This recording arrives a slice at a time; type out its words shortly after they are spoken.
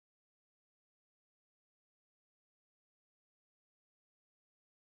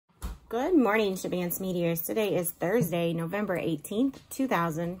Good morning, Shabance Meteors. Today is Thursday, November 18th,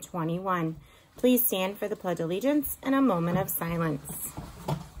 2021. Please stand for the Pledge of Allegiance and a moment of silence.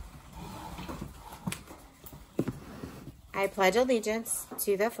 I pledge allegiance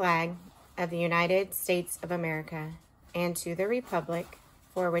to the flag of the United States of America and to the republic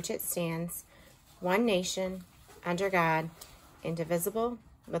for which it stands, one nation, under God, indivisible,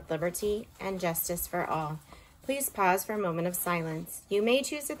 with liberty and justice for all. Please pause for a moment of silence. You may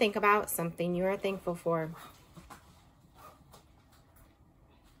choose to think about something you are thankful for.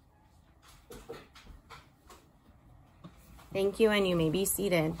 Thank you, and you may be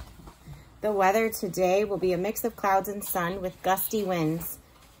seated. The weather today will be a mix of clouds and sun with gusty winds,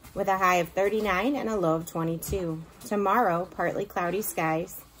 with a high of 39 and a low of 22. Tomorrow, partly cloudy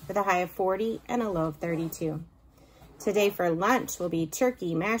skies, with a high of 40 and a low of 32. Today for lunch will be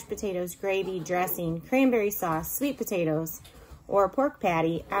turkey, mashed potatoes, gravy, dressing, cranberry sauce, sweet potatoes, or pork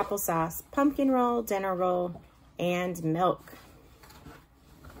patty, applesauce, pumpkin roll, dinner roll, and milk.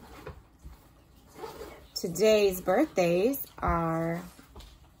 Today's birthdays are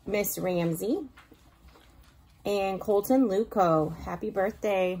Miss Ramsey and Colton Luco. Happy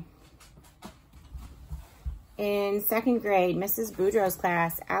birthday. In second grade, Mrs. Boudreaux's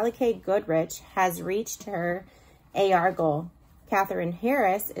class, Allie K. Goodrich has reached her AR goal. Catherine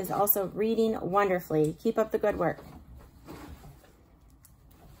Harris is also reading wonderfully. Keep up the good work.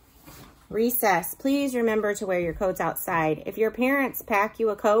 Recess. Please remember to wear your coats outside. If your parents pack you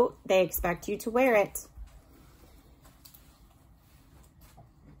a coat, they expect you to wear it,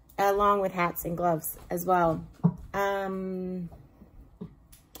 along with hats and gloves as well.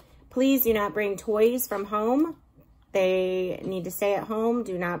 Please do not bring toys from home. They need to stay at home.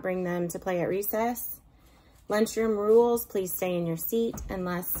 Do not bring them to play at recess. Lunchroom rules, please stay in your seat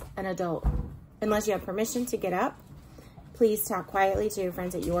unless you have permission to get up. Please talk quietly to your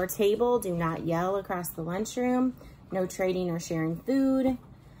friends at your table. Do not yell across the lunchroom. No trading or sharing food.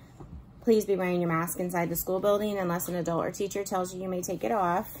 Please be wearing your mask inside the school building unless an adult or teacher tells you may take it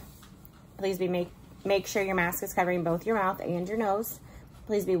off. Please make sure your mask is covering both your mouth and your nose.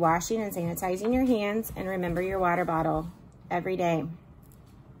 Please be washing and sanitizing your hands, and remember your water bottle every day.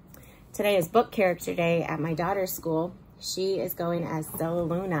 Today is book character day at my daughter's school. She is going as Stella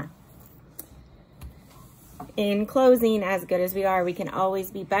Luna. In closing, as good as we are, we can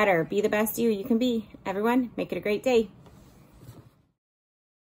always be better. Be the best you can be. Everyone, make it a great day.